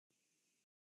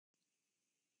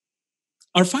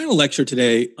Our final lecture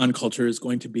today on culture is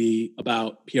going to be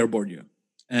about Pierre Bourdieu.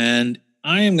 And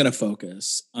I am going to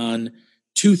focus on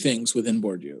two things within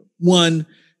Bourdieu. One,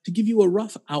 to give you a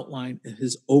rough outline of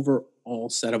his overall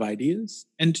set of ideas.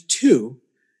 And two,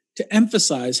 to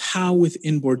emphasize how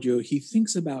within Bourdieu he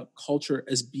thinks about culture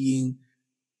as being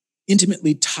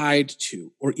intimately tied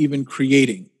to or even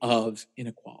creating of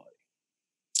inequality.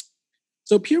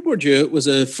 So Pierre Bourdieu was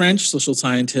a French social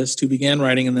scientist who began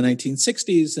writing in the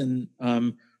 1960s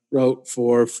and wrote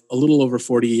for a little over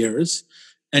 40 years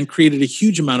and created a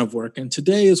huge amount of work. And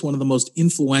today is one of the most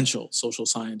influential social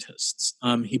scientists.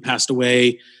 He passed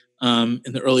away in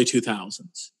the early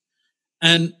 2000s.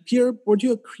 And Pierre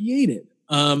Bourdieu created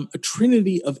a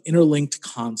trinity of interlinked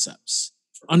concepts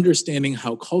for understanding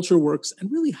how culture works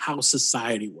and really how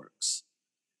society works.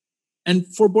 And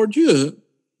for Bourdieu,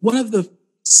 one of the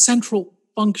central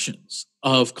functions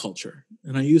of culture,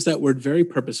 and I use that word very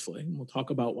purposefully, and we'll talk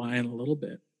about why in a little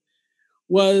bit,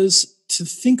 was to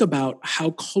think about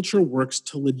how culture works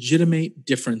to legitimate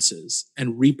differences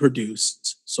and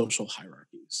reproduce social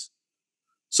hierarchies.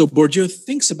 So Bourdieu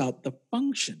thinks about the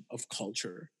function of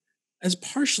culture as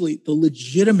partially the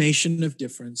legitimation of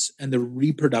difference and the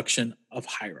reproduction of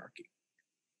hierarchy.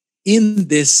 In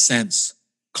this sense,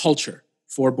 culture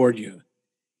for Bourdieu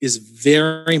is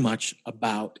very much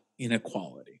about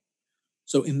inequality.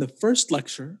 So in the first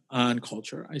lecture on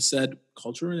culture, I said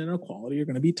culture and inequality are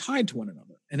going to be tied to one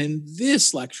another. And in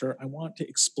this lecture, I want to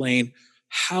explain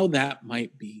how that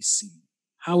might be seen,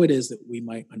 how it is that we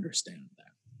might understand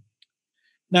that.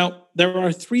 Now, there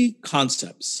are three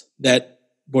concepts that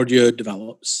Bourdieu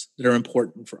develops that are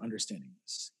important for understanding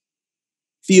this: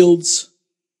 fields,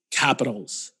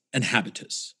 capitals, and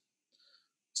habitus.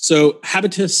 So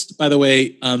habitus, by the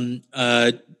way,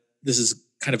 this is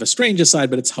kind of a strange aside,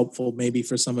 but it's helpful maybe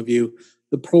for some of you.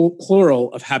 The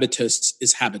plural of habitus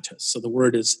is habitus. So the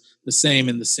word is the same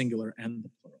in the singular and the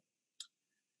plural.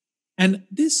 And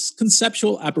this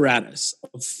conceptual apparatus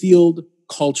of field,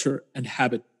 culture, and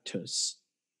habitus,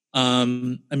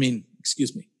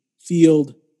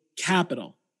 field,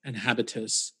 capital, and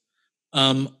habitus,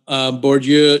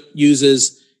 Bourdieu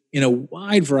uses in a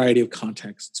wide variety of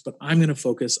contexts, but I'm going to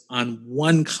focus on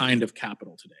one kind of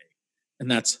capital today, and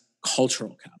that's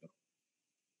cultural capital.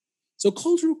 So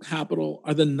cultural capital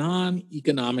are the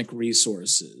non-economic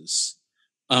resources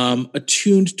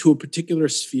attuned to a particular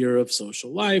sphere of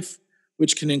social life,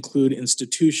 which can include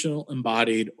institutional,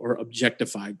 embodied, or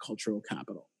objectified cultural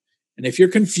capital. And if you're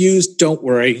confused, don't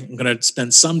worry. I'm going to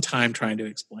spend some time trying to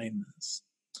explain this.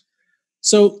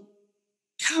 So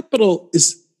capital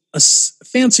is a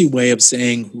fancy way of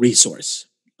saying resource.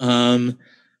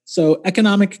 So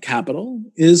economic capital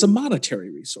is a monetary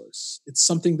resource. It's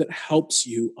something that helps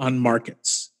you on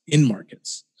markets, in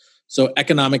markets. So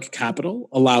economic capital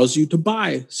allows you to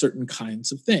buy certain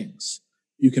kinds of things.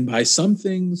 You can buy some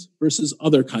things versus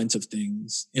other kinds of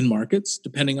things in markets,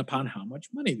 depending upon how much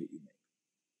money that you make.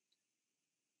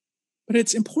 But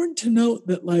it's important to note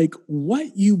that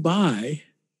what you buy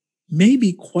may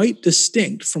be quite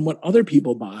distinct from what other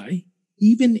people buy,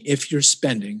 even if you're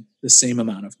spending the same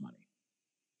amount of money.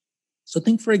 So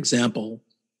think, for example,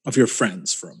 of your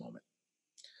friends for a moment.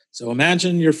 So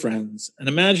imagine your friends, and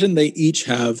imagine they each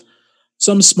have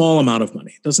some small amount of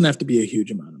money. It doesn't have to be a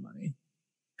huge amount of money.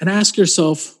 And ask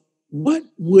yourself, what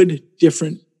would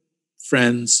different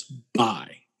friends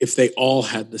buy if they all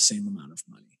had the same amount of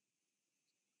money?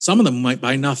 Some of them might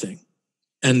buy nothing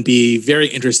and be very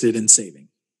interested in saving.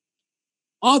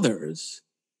 Others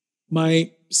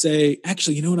might say,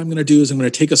 actually, you know what I'm going to do is I'm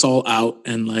going to take us all out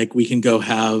and we can go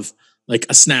have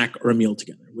a snack or a meal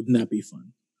together. Wouldn't that be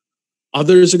fun?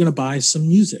 Others are going to buy some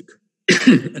music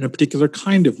and a particular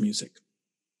kind of music.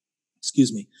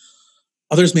 Excuse me.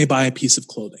 Others may buy a piece of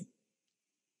clothing.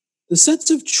 The sets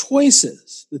of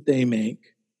choices that they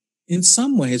make in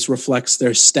some ways reflects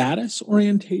their status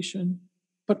orientation,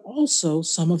 but also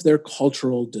some of their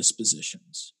cultural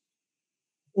dispositions.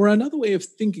 Or another way of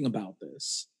thinking about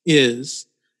this is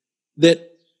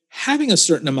that having a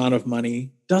certain amount of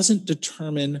money doesn't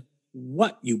determine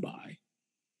what you buy.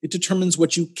 It determines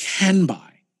what you can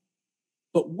buy.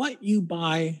 But what you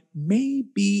buy may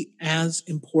be as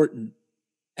important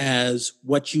as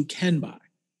what you can buy.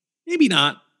 Maybe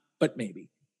not, but maybe.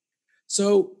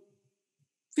 So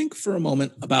think for a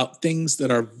moment about things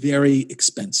that are very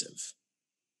expensive.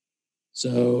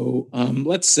 So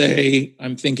let's say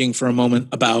I'm thinking for a moment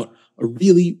about a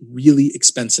really, really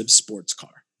expensive sports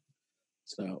car.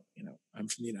 So, I'm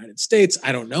from the United States.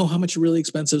 I don't know how much a really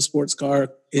expensive sports car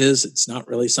is. It's not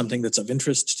really something that's of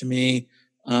interest to me.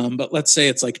 But let's say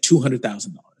it's $200,000. I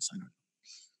don't know.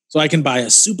 So I can buy a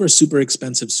super, super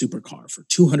expensive supercar for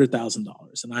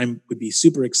 $200,000, and I would be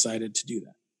super excited to do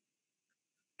that.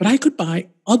 But I could buy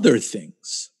other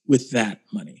things with that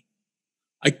money.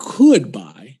 I could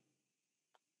buy,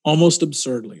 almost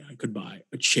absurdly, I could buy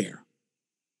a chair.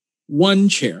 One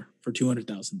chair for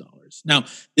 $200,000. Now,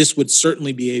 this would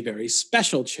certainly be a very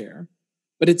special chair,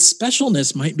 but its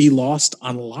specialness might be lost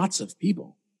on lots of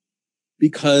people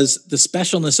because the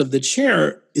specialness of the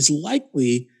chair is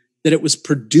likely that it was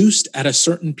produced at a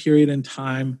certain period in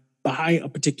time by a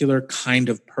particular kind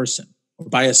of person or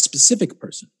by a specific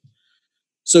person.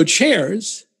 So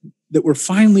chairs that were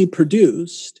finally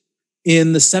produced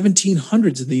in the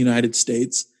 1700s in the United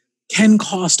States can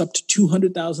cost up to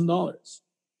 $200,000,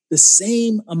 the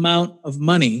same amount of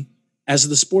money as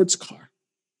the sports car.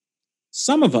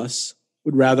 Some of us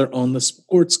would rather own the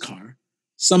sports car.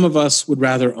 Some of us would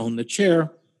rather own the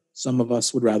chair. Some of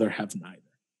us would rather have neither.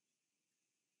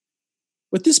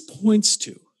 What this points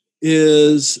to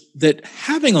is that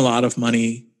having a lot of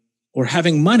money or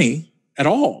having money at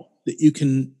all that you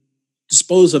can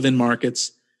dispose of in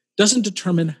markets doesn't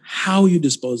determine how you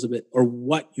dispose of it or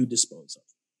what you dispose of.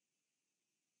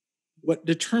 What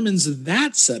determines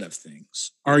that set of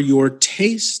things are your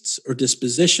tastes or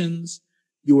dispositions,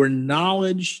 your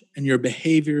knowledge and your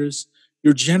behaviors,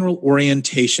 your general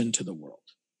orientation to the world.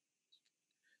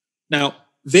 Now,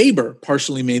 Weber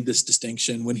partially made this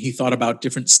distinction when he thought about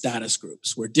different status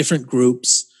groups, where different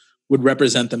groups would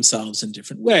represent themselves in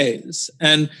different ways.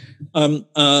 And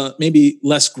maybe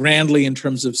less grandly in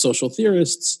terms of social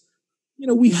theorists,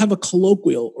 we have a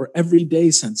colloquial or everyday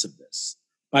sense of this,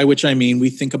 by which I mean we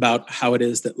think about how it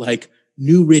is that like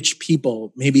new rich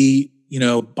people maybe,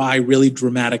 buy really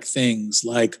dramatic things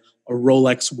like a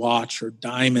Rolex watch or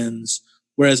diamonds,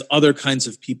 whereas other kinds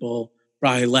of people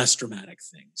buy less dramatic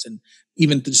things. And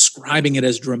even describing it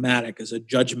as dramatic as a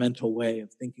judgmental way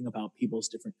of thinking about people's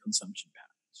different consumption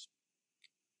patterns.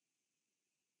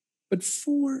 But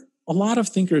for a lot of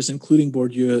thinkers, including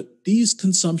Bourdieu, these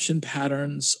consumption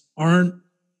patterns aren't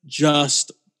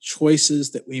just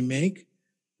choices that we make,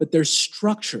 but they're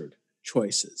structured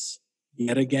choices.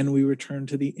 Yet again, we return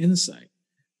to the insight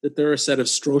that there are a set of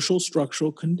social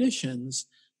structural conditions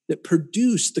that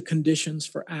produce the conditions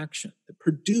for action, that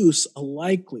produce a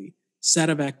likely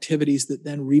set of activities that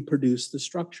then reproduce the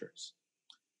structures.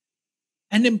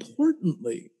 And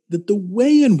importantly, that the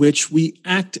way in which we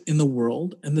act in the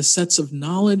world and the sets of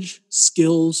knowledge,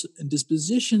 skills, and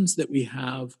dispositions that we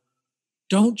have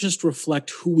don't just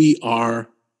reflect who we are,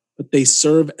 but they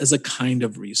serve as a kind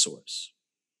of resource.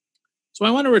 So I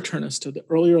want to return us to the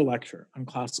earlier lecture on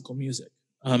classical music.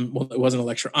 Well, it wasn't a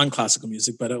lecture on classical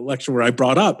music, but a lecture where I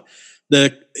brought up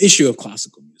the issue of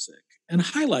classical music and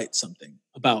highlight something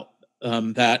about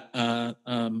that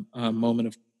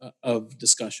moment of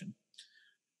discussion.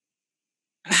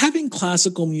 Having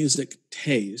classical music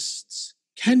tastes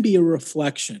can be a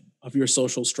reflection of your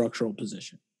social structural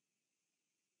position,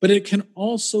 but it can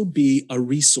also be a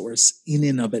resource in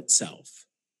and of itself.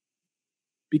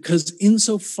 Because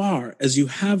insofar as you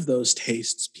have those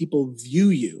tastes, people view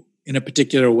you in a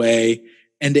particular way,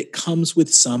 and it comes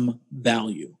with some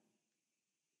value.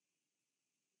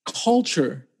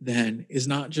 Culture, then, is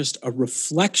not just a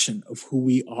reflection of who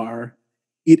we are,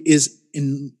 it is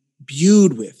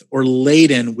imbued with or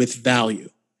laden with value.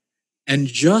 And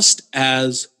just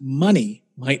as money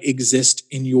might exist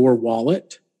in your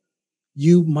wallet,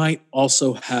 you might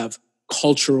also have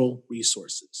cultural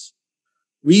resources.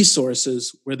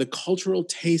 Resources where the cultural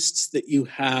tastes that you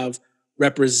have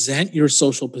represent your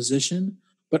social position,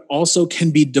 but also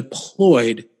can be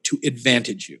deployed to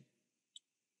advantage you.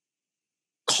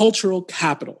 Cultural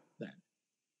capital, then,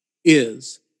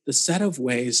 is the set of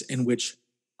ways in which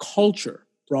culture,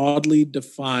 broadly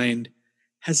defined,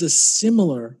 has a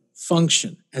similar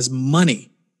function as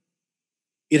money.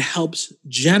 It helps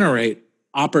generate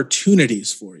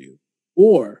opportunities for you,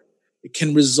 or it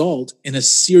can result in a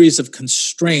series of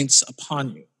constraints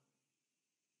upon you.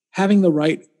 Having the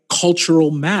right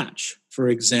cultural match, for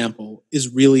example, is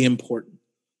really important.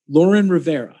 Lauren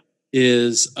Rivera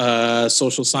is a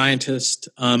social scientist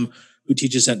who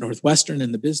teaches at Northwestern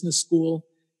in the business school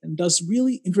and does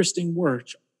really interesting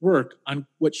work on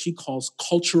what she calls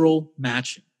cultural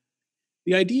matching.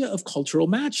 The idea of cultural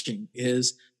matching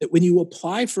is that when you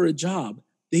apply for a job,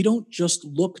 they don't just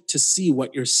look to see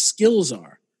what your skills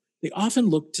are. They often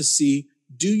look to see,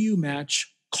 do you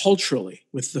match culturally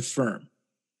with the firm?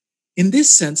 In this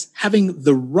sense, having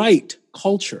the right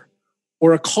culture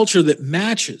or a culture that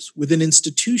matches with an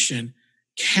institution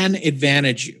can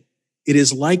advantage you. It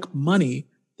is like money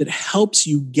that helps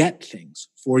you get things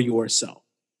for yourself.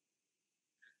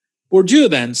 Bourdieu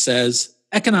then says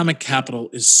economic capital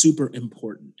is super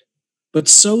important, but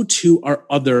so too are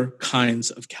other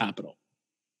kinds of capital.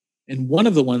 And one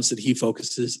of the ones that he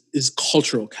focuses is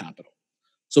cultural capital.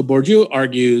 So Bourdieu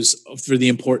argues for the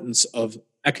importance of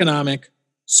economic,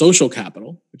 social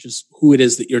capital, which is who it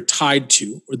is that you're tied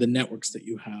to or the networks that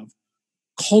you have,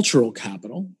 cultural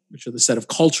capital, which are the set of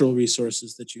cultural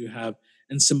resources that you have,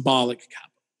 and symbolic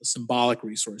capital, the symbolic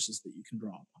resources that you can draw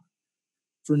upon.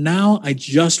 For now, I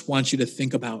just want you to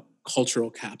think about cultural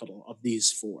capital of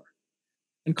these four.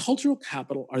 And cultural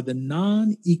capital are the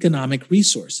non-economic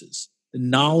resources, the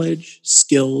knowledge,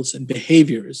 skills, and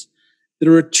behaviors that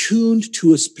are attuned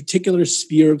to a particular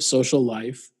sphere of social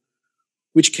life,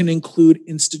 which can include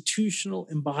institutional,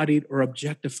 embodied, or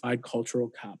objectified cultural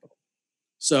capital.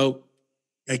 So,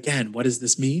 again, what does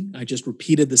this mean? I just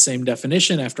repeated the same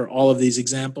definition after all of these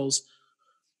examples.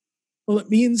 Well, it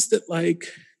means that, like,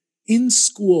 in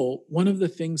school, one of the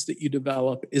things that you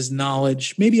develop is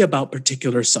knowledge, maybe about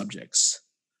particular subjects,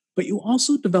 but you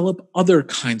also develop other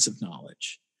kinds of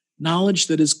knowledge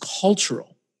that is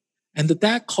cultural, and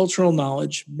that cultural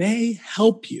knowledge may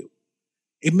help you.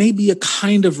 It may be a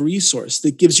kind of resource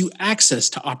that gives you access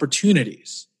to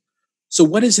opportunities. So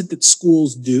what is it that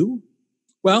schools do?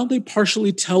 Well, they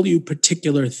partially tell you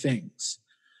particular things,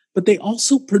 but they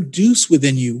also produce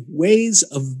within you ways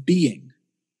of being,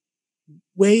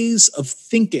 ways of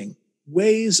thinking,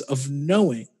 ways of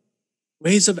knowing,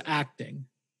 ways of acting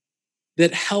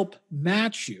that help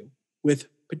match you with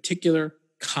particular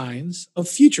kinds of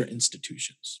future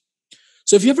institutions.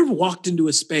 So if you ever walked into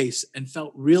a space and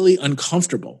felt really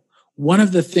uncomfortable, one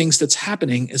of the things that's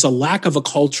happening is a lack of a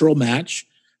cultural match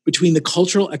between the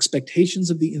cultural expectations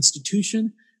of the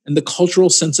institution and the cultural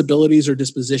sensibilities or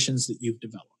dispositions that you've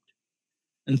developed.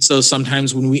 And so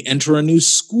sometimes when we enter a new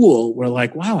school, we're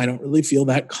like, wow, I don't really feel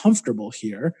that comfortable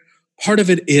here. Part of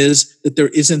it is that there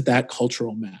isn't that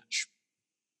cultural match.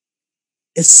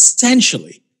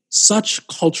 Essentially, such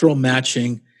cultural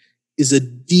matching is a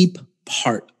deep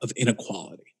part of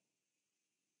inequality.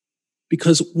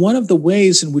 Because one of the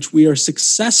ways in which we are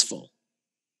successful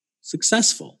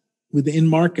within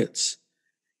markets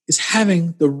is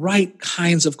having the right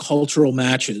kinds of cultural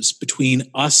matches between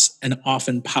us and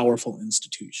often powerful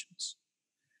institutions.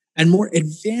 And more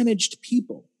advantaged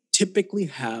people typically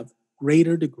have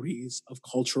greater degrees of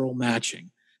cultural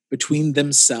matching between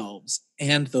themselves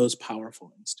and those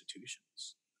powerful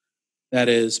institutions. That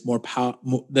is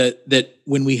that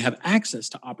when we have access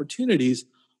to opportunities,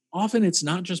 often it's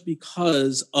not just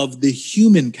because of the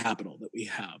human capital that we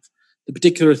have, the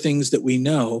particular things that we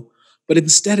know, but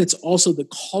instead it's also the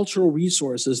cultural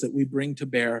resources that we bring to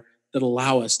bear that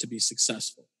allow us to be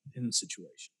successful in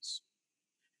situations.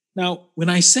 Now, when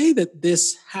I say that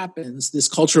this happens, this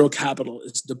cultural capital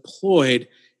is deployed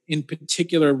in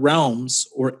particular realms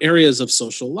or areas of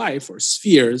social life or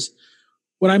spheres,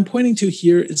 what I'm pointing to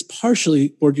here is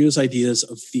partially Bourdieu's ideas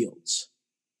of fields.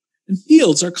 And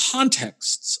fields are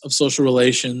contexts of social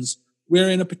relations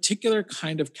wherein a particular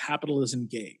kind of capital is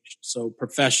engaged. So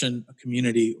profession, a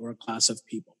community, or a class of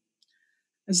people.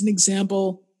 As an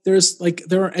example, there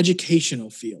are educational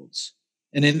fields.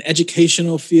 And in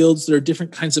educational fields, there are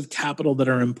different kinds of capital that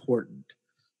are important.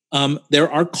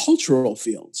 There are cultural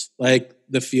fields, like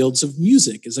the fields of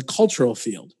music is a cultural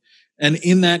field. And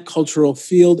in that cultural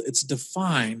field, it's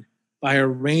defined by a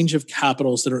range of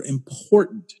capitals that are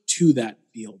important to that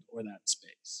field or that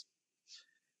space.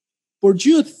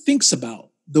 Bourdieu thinks about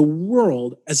the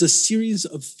world as a series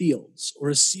of fields or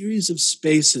a series of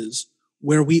spaces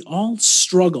where we all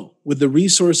struggle with the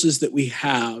resources that we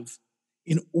have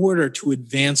in order to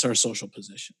advance our social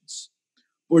positions.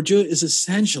 Bourdieu is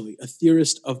essentially a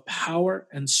theorist of power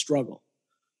and struggle,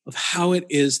 of how it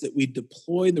is that we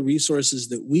deploy the resources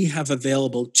that we have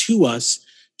available to us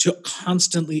to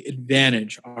constantly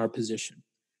advantage our position.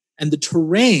 And the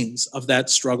terrains of that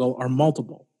struggle are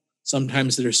multiple.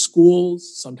 Sometimes they're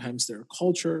schools, sometimes they're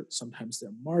culture, sometimes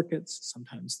they're markets,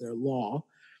 sometimes they're law.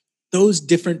 Those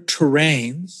different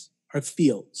terrains are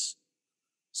fields.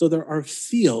 So there are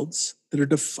fields that are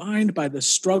defined by the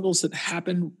struggles that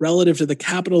happen relative to the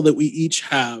capital that we each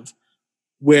have,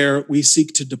 where we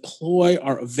seek to deploy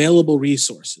our available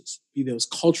resources, be those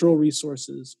cultural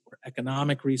resources or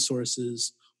economic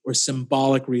resources or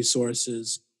symbolic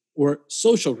resources or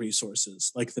social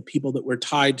resources, like the people that we're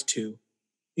tied to,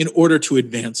 in order to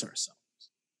advance ourselves.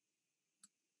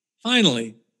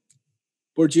 Finally,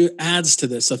 Bourdieu adds to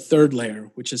this a third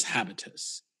layer, which is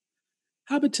habitus.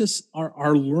 Habitus are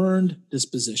our learned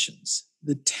dispositions,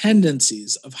 the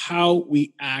tendencies of how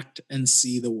we act and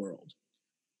see the world,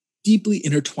 deeply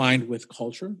intertwined with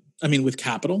with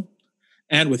capital,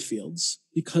 and with fields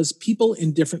because people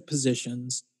in different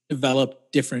positions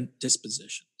develop different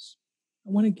dispositions.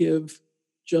 I want to give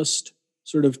just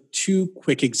sort of two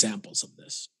quick examples of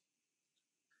this.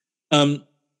 The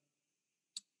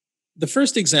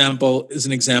first example is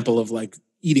an example of like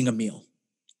eating a meal.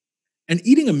 And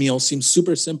eating a meal seems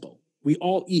super simple. We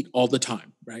all eat all the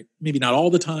time, right? Maybe not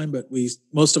all the time, but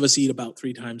most of us eat about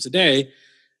 3 times a day.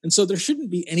 And so there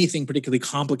shouldn't be anything particularly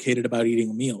complicated about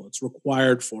eating a meal. It's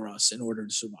required for us in order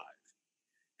to survive.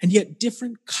 And yet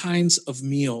different kinds of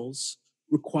meals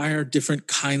require different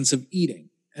kinds of eating.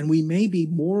 And we may be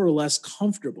more or less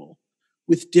comfortable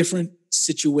with different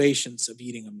situations of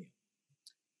eating a meal.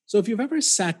 So if you've ever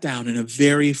sat down in a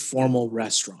very formal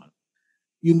restaurant,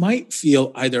 you might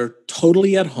feel either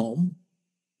totally at home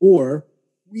or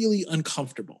really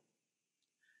uncomfortable.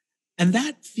 And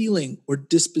that feeling or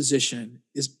disposition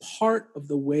is part of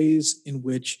the ways in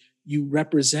which you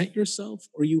represent yourself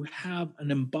or you have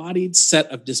an embodied set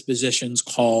of dispositions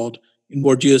called, in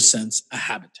Bourdieu's sense, a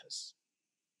habitus.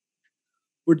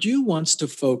 Bourdieu wants to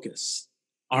focus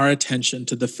our attention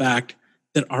to the fact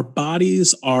that our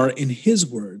bodies are, in his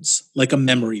words, like a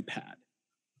memory pad.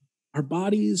 Our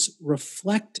bodies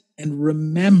reflect and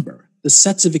remember the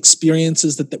sets of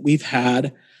experiences that we've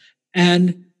had,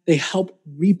 and they help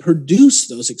reproduce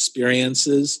those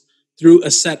experiences through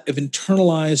a set of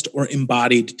internalized or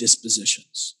embodied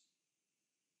dispositions.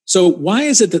 So why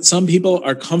is it that some people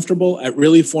are comfortable at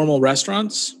really formal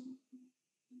restaurants?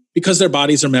 Because their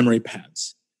bodies are memory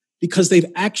pads. Because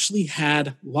they've actually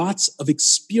had lots of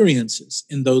experiences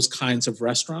in those kinds of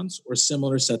restaurants or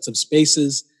similar sets of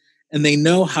spaces, and they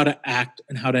know how to act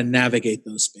and how to navigate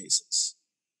those spaces.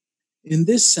 In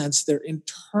this sense, their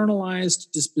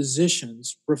internalized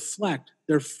dispositions reflect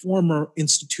their former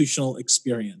institutional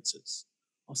experiences.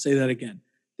 I'll say that again.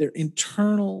 Their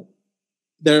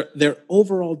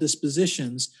overall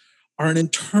dispositions are an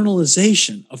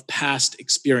internalization of past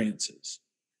experiences.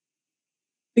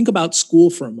 Think about school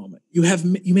for a moment.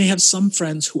 You may have some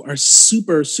friends who are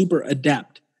super, super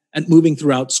adept at moving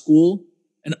throughout school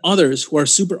and others who are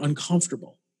super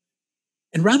uncomfortable.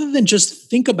 And rather than just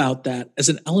think about that as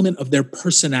an element of their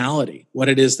personality, what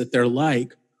it is that they're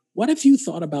like, what if you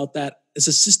thought about that as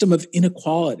a system of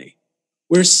inequality,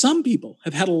 where some people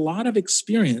have had a lot of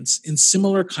experience in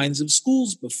similar kinds of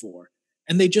schools before,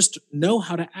 and they just know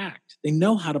how to act, they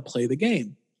know how to play the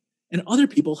game. And other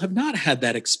people have not had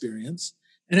that experience,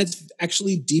 and it's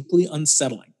actually deeply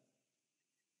unsettling.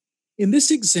 In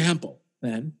this example,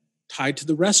 then, tied to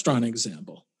the restaurant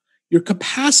example, your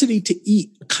capacity to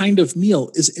eat a kind of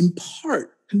meal is in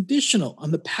part conditional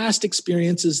on the past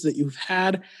experiences that you've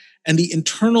had and the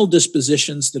internal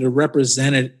dispositions that are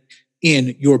represented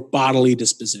in your bodily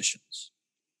dispositions.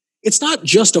 It's not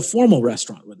just a formal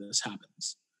restaurant where this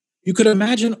happens. You could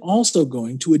imagine also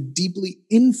going to a deeply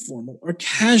informal or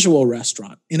casual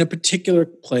restaurant in a particular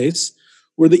place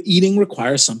where the eating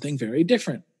requires something very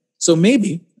different. So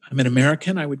maybe, I'm an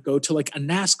American, I would go to like a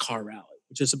NASCAR rally,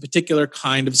 which is a particular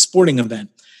kind of sporting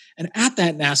event. And at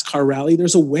that NASCAR rally,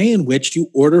 there's a way in which you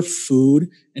order food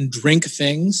and drink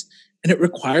things, and it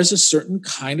requires a certain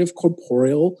kind of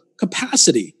corporeal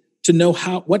capacity to know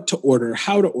what to order,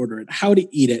 how to order it, how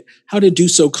to eat it, how to do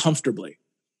so comfortably.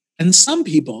 And some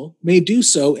people may do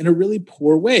so in a really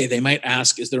poor way. They might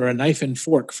ask, is there a knife and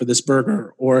fork for this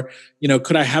burger? Or,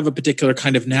 could I have a particular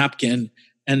kind of napkin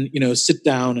and, sit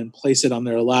down and place it on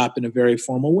their lap in a very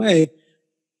formal way?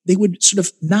 They would sort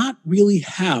of not really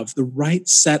have the right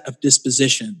set of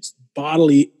dispositions,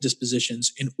 bodily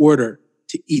dispositions, in order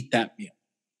to eat that meal.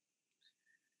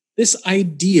 This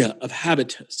idea of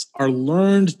habitus, our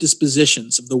learned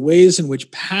dispositions of the ways in which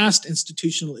past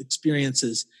institutional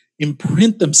experiences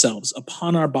imprint themselves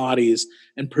upon our bodies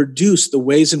and produce the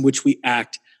ways in which we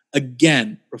act,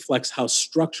 again, reflects how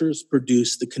structures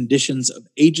produce the conditions of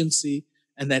agency,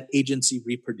 and that agency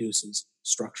reproduces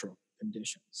structural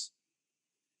conditions.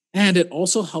 And it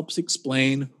also helps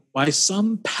explain why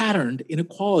some patterned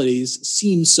inequalities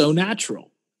seem so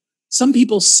natural. Some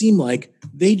people seem like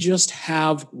they just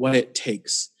have what it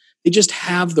takes. They just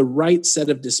have the right set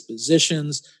of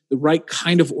dispositions, the right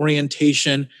kind of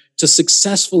orientation to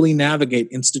successfully navigate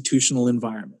institutional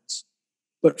environments.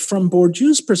 But from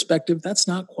Bourdieu's perspective, that's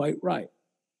not quite right.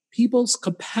 People's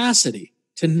capacity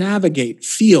to navigate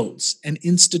fields and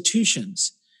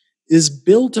institutions is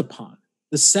built upon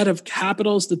the set of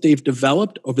capitals that they've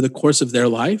developed over the course of their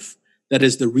life, that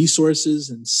is, the resources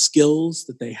and skills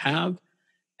that they have,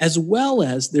 as well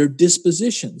as their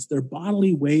dispositions, their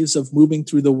bodily ways of moving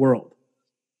through the world.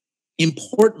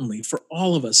 Importantly, for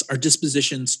all of us, our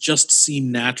dispositions just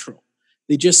seem natural.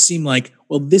 They just seem like,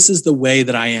 well, this is the way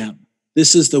that I am.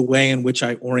 This is the way in which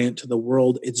I orient to the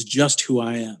world. It's just who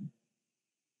I am.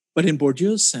 But in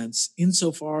Bourdieu's sense,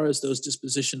 insofar as those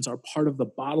dispositions are part of the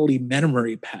bodily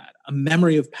memory pad, a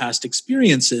memory of past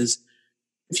experiences,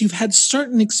 if you've had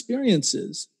certain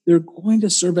experiences, they're going to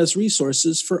serve as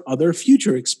resources for other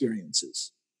future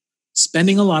experiences.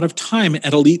 Spending a lot of time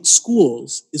at elite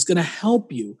schools is going to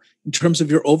help you in terms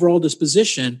of your overall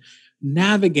disposition,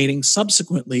 navigating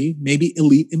subsequently maybe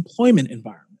elite employment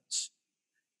environments.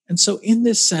 And so, in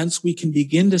this sense, we can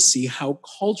begin to see how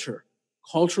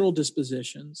cultural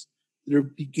dispositions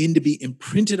that begin to be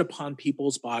imprinted upon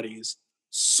people's bodies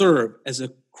serve as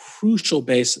a crucial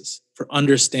basis for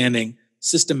understanding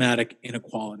systematic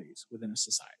inequalities within a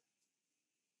society.